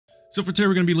So for today,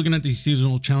 we're going to be looking at these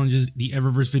seasonal challenges. The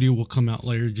Eververse video will come out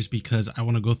later just because I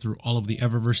want to go through all of the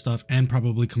Eververse stuff and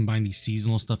probably combine the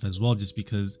seasonal stuff as well, just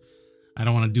because I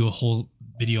don't want to do a whole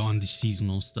video on the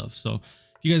seasonal stuff. So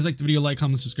if you guys like the video, like,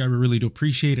 comment, subscribe. I really do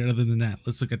appreciate it. Other than that,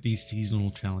 let's look at these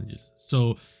seasonal challenges.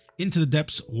 So Into the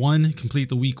Depths 1, complete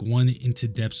the week 1 Into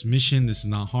Depths mission. This is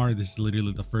not hard. This is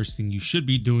literally the first thing you should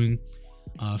be doing.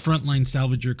 Frontline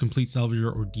Salvager, complete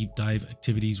Salvager or Deep Dive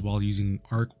activities while using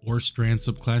Arc or Strand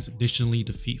subclass. Additionally,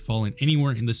 defeat Fallen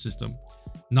anywhere in the system.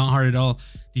 Not hard at all.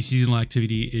 The seasonal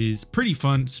activity is pretty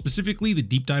fun. Specifically, the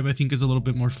Deep Dive I think is a little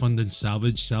bit more fun than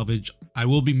Salvage. Salvage, I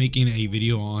will be making a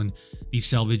video on the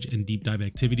Salvage and Deep Dive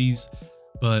activities,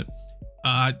 but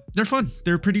they're fun.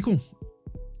 They're pretty cool.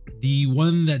 The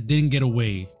one that didn't get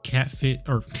away, catfish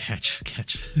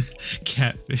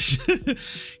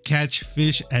catch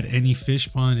fish at any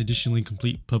fish pond. Additionally,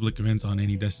 complete public events on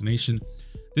any destination.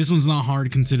 This one's not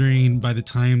hard considering by the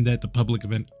time that the public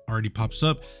event already pops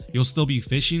up, you'll still be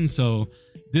fishing. So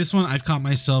this one, I've caught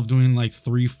myself doing like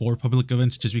 3-4 public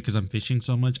events just because I'm fishing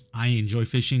so much. I enjoy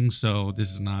fishing, so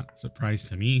this is not a surprise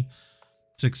to me.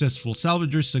 Successful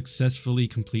Salvagers successfully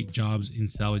complete jobs in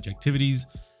salvage activities.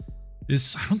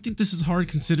 I don't think this is hard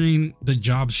considering the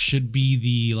jobs should be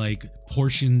the like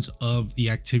portions of the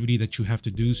activity that you have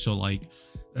to do. So like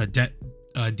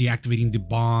deactivating the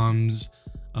bombs,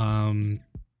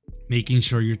 making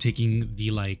sure you're taking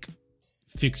the like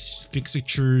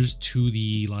fixtures to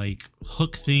the like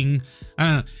hook thing. I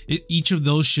don't know. Each of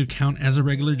those should count as a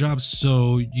regular job.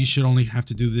 So you should only have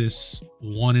to do this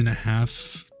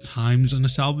 1.5 times on a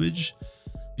salvage,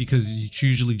 because it's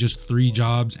usually just 3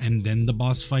 jobs and then the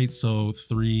boss fight. So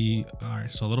 3, all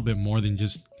right, so a little bit more than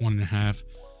just 1.5,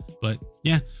 but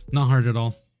yeah, not hard at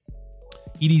all.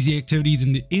 EDZ activities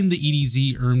in the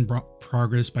EDZ earn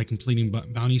progress by completing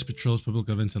bounties, patrols, public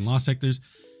events, and lost sectors.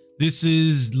 This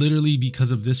is literally because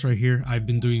of this right here. I've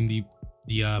been doing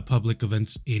the public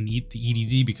events in the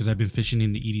EDZ because I've been fishing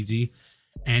in the EDZ,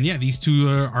 and yeah, these two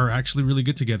are actually really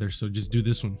good together. So just do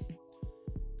this one.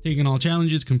 Taking all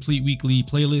challenges, complete weekly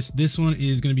playlist. This one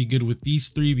is going to be good with these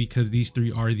 3 because these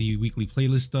 3 are the weekly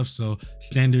playlist stuff. So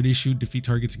standard issue, defeat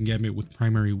targets and gambit with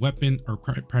primary weapon or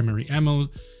primary ammo.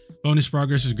 Bonus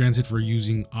progress is granted for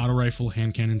using auto rifle,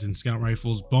 hand cannons, and scout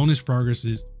rifles. Bonus progress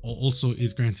is also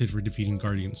granted for defeating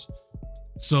guardians.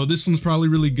 So this one's probably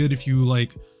really good if you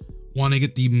like want to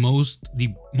get the most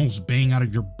bang out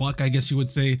of your buck, I guess you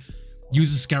would say.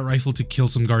 Use a scout rifle to kill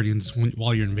some guardians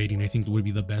while you're invading. I think would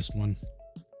be the best one.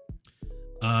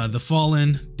 The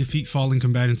Fallen, defeat fallen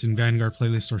combatants in Vanguard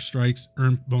playlist or strikes,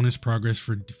 earn bonus progress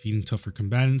for defeating tougher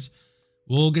combatants.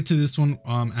 We'll get to this one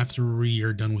after we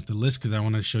are done with the list because I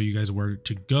want to show you guys where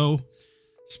to go.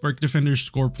 Spark defenders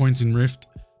score points in Rift.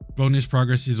 Bonus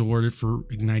progress is awarded for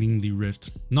igniting the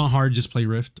Rift. Not hard, just play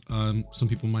Rift. Some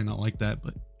people might not like that,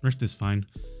 but Rift is fine.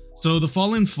 So the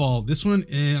Fallen Fall, this one,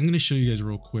 I'm going to show you guys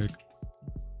real quick.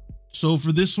 So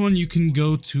for this one, you can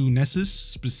go to Nessus,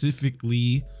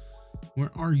 specifically.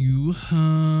 Where are you?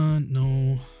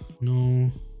 No,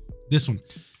 this one.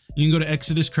 You can go to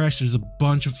Exodus Crash. There's a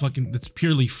bunch of that's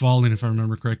purely Fallen if I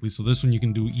remember correctly. So this one you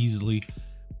can do easily,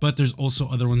 but there's also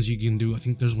other ones you can do. I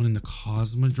think there's one in the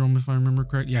Cosmodrome if I remember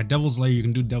correctly. Yeah, Devil's Lair. You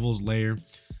can do Devil's Lair.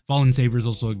 Fallen Saber is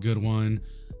also a good one.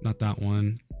 Not that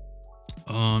one.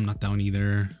 Not that one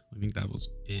either. I think that was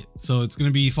it. So it's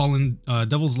gonna be Fallen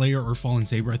Devil's Lair or Fallen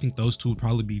Saber. I think those two would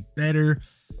probably be better,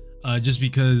 just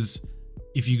because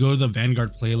if you go to the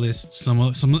Vanguard playlist,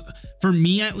 some for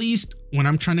me at least, when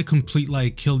I'm trying to complete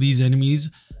like kill these enemies,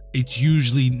 it's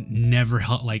usually never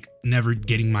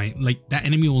getting my that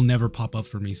enemy will never pop up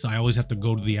for me. So I always have to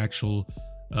go to the actual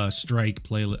strike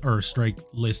playlist or strike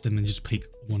list and then just pick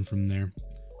one from there.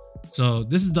 So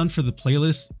this is done for the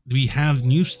playlist. We have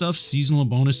new stuff, seasonal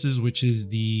bonuses, which is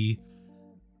the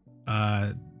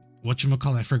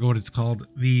whatchamacallit, I forgot what it's called,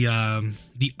 the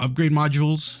upgrade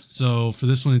modules. So for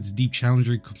this one, it's Deep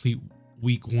Challenger, complete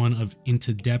week 1 of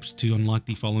Into Depths to unlock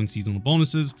the following seasonal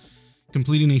bonuses.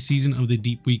 Completing a season of the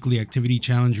Deep Weekly Activity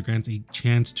Challenge grants a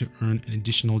chance to earn an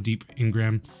additional Deep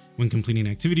Engram when completing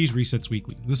activities, resets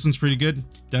weekly. This one's pretty good.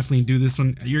 Definitely do this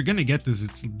one. You're gonna get this.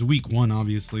 It's the week 1,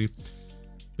 obviously.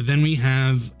 But then we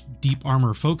have Deep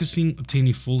Armor Focusing, obtain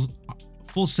a full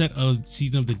set of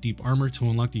Season of the Deep Armor to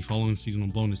unlock the following seasonal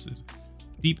bonuses.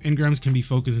 Deep engrams can be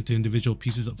focused into individual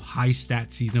pieces of high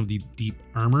stat Season of the Deep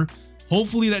Armor.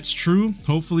 Hopefully that's true.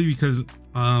 Hopefully, because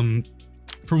from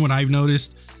what I've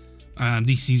noticed,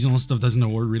 the seasonal stuff doesn't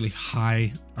award really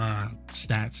high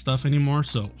stat stuff anymore.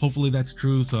 So hopefully that's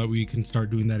true, so that we can start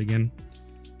doing that again.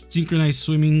 Synchronized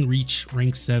swimming, reach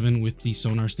rank 7 with the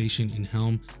sonar station in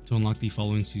Helm to unlock the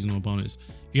following seasonal bonus.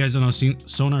 you guys don't know,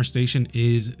 Sonar Station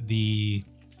is the,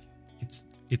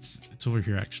 it's over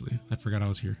here actually. I forgot I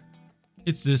was here.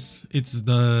 It's this, it's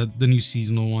the new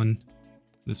seasonal one.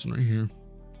 This one right here.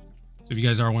 So if you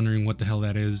guys are wondering what the hell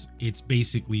that is, it's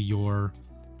basically your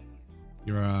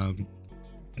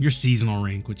seasonal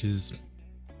rank, which is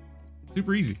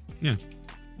super easy. Yeah.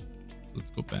 So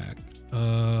let's go back.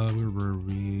 Where were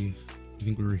we? I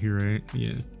think we were here, right?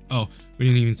 Yeah. Oh, we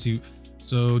didn't even see.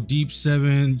 So Deep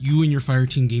 7, you and your fire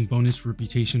team gain bonus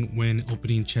reputation when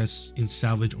opening chests in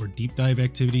salvage or deep dive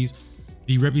activities.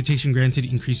 The reputation granted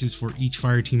increases for each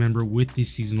fire team member with this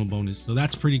seasonal bonus. So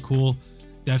that's pretty cool.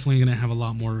 Definitely gonna have a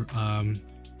lot more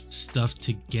stuff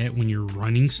to get when you're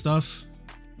running stuff.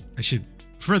 I should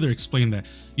further explain that.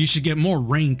 You should get more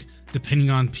rank depending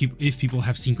on if people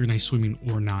have synchronized swimming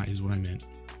or not, is what I meant.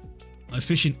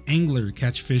 Efficient angler,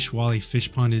 catch fish while a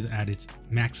fish pond is at its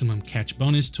maximum catch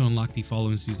bonus to unlock the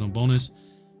following seasonal bonus.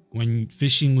 When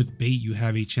fishing with bait, you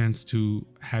have a chance to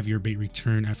have your bait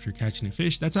return after catching a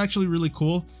fish. That's actually really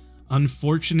cool.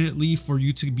 Unfortunately, for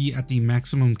you to be at the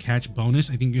maximum catch bonus,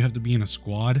 I think you have to be in a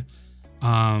squad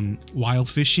while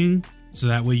fishing, so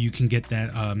that way you can get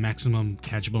that maximum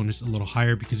catch bonus a little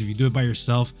higher. Because if you do it by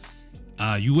yourself,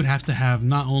 you would have to have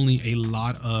not only a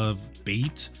lot of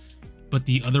bait, but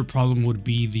the other problem would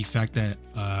be the fact that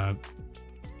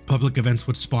public events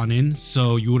would spawn in,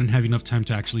 so you wouldn't have enough time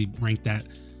to actually rank that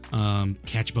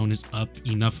catch bonus up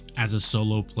enough as a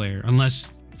solo player, unless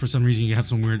for some reason you have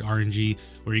some weird RNG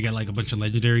where you get like a bunch of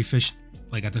legendary fish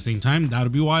like at the same time. That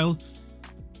would be wild.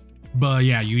 But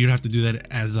yeah, you'd have to do that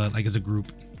as a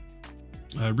group.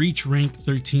 Reach rank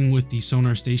 13 with the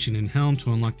Sonar Station and Helm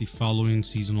to unlock the following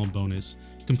seasonal bonus.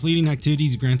 Completing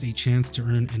activities grants a chance to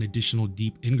earn an additional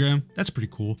deep engram. That's pretty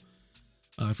cool.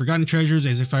 Forgotten Treasures,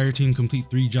 as a fire team, complete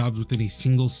 3 jobs within a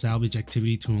single salvage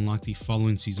activity to unlock the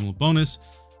following seasonal bonus.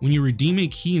 When you redeem a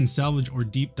key in salvage or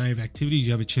deep dive activities,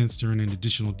 you have a chance to earn an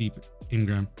additional deep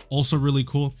engram. Also really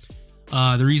cool.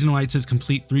 The reason why it says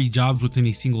complete 3 jobs within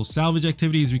a single salvage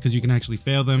activity is because you can actually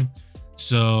fail them.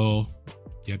 So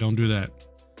yeah, don't do that.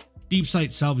 Deep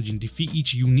Sight Salvaging, defeat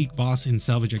each unique boss in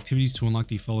salvage activities to unlock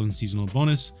the following seasonal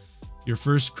bonus. Your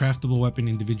first craftable weapon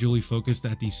individually focused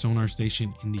at the Sonar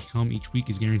Station in the Helm each week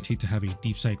is guaranteed to have a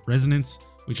Deep Sight Resonance,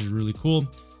 which is really cool.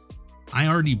 I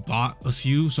already bought a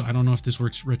few, so I don't know if this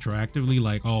works retroactively,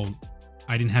 like, oh,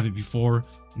 I didn't have it before,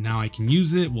 now I can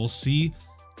use it, we'll see.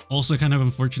 Also kind of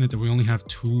unfortunate that we only have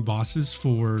 2 bosses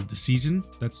for the season.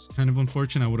 That's kind of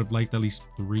unfortunate. I would have liked at least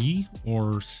 3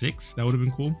 or 6, that would have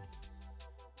been cool.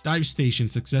 Dive Station,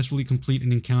 successfully complete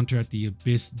an encounter at the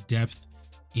Abyss Depth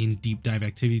in Deep Dive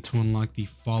activity to unlock the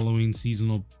following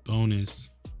seasonal bonus.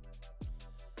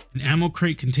 An ammo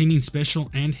crate containing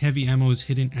special and heavy ammo is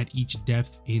hidden at each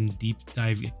depth in Deep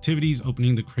Dive activities.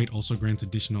 Opening the crate also grants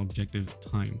additional objective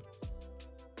time.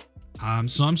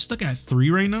 So I'm stuck at 3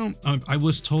 right now. I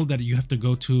was told that you have to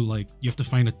go to, like, you have to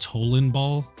find a Tolan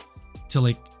ball to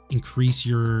like increase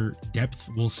your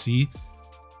depth. We'll see.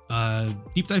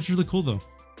 Deep Dive's really cool though.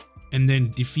 And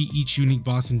then defeat each unique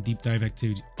boss in deep dive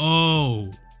activity. Oh,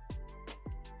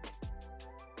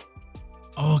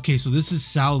 okay. So this is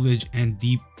salvage and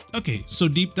deep. Okay, so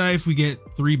deep dive we get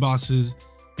 3 bosses,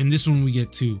 and this one we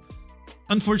get 2.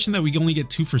 Unfortunate that we only get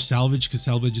 2 for salvage, because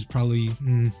salvage is probably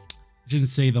I shouldn't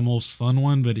say the most fun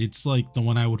one, but it's like the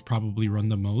one I would probably run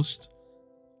the most.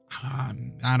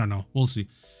 I don't know. We'll see.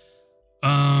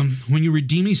 When you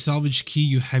redeem a salvage key,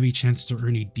 you have a chance to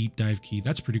earn a deep dive key.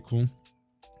 That's pretty cool.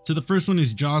 So the first one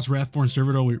is Jaws Wrathborn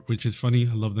Servitor, which is funny.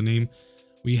 I love the name.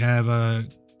 We have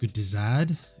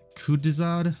Kudizad,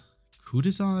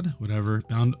 whatever,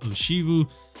 Bound of Shivu,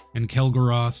 and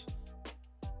Kelgoroth,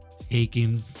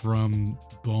 taken from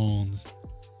Bones.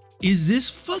 Is this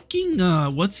fucking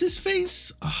what's his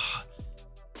face?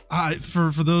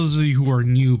 For those of you who are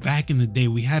new, back in the day,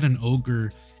 we had an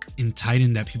ogre in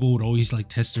Titan that people would always like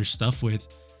test their stuff with,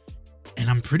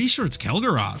 and I'm pretty sure it's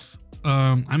Kelgoroth.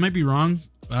 I might be wrong.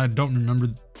 I don't remember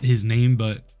his name,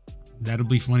 but that'll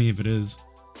be funny if it is.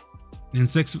 And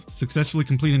successfully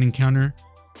complete an encounter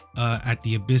at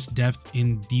the Abyss Depth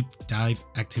in Deep Dive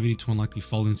activity to unlock the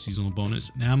following seasonal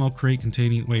bonus. An ammo crate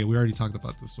containing, wait, we already talked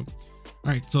about this one.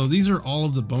 All right, so these are all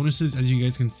of the bonuses. As you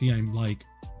guys can see, I'm like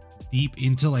deep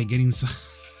into like getting some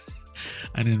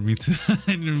I didn't mean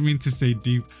to say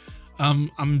deep.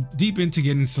 I'm deep into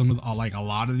getting some of like a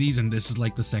lot of these, and this is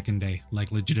like the second day,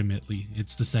 like legitimately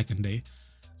it's the second day.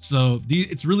 So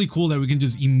it's really cool that we can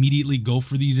just immediately go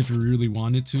for these if we really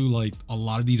wanted to. Like a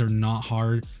lot of these are not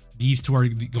hard. These 2 are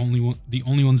the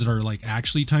only ones that are like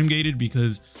actually time gated,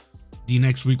 because the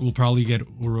next week we'll probably get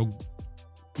Urugotha.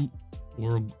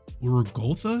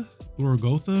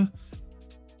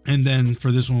 And then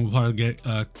for this one, we'll probably get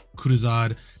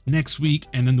Kurazad next week,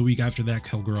 and then the week after that,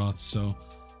 Kelgaroth. So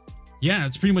yeah,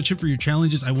 that's pretty much it for your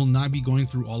challenges. I will not be going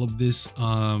through all of this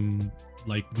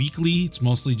like weekly. It's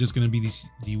mostly just going to be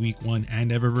the week 1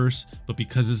 and Eververse, but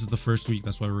because this is the first week,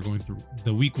 that's why we're going through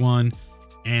the week 1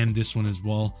 and this one as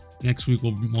well. Next week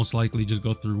we'll most likely just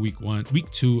go through week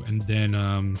 2, and then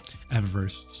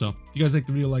Eververse. So if you guys like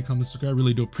the video, like, comment, subscribe. I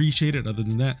really do appreciate it. Other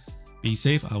than that, be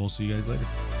safe. I will see you guys later.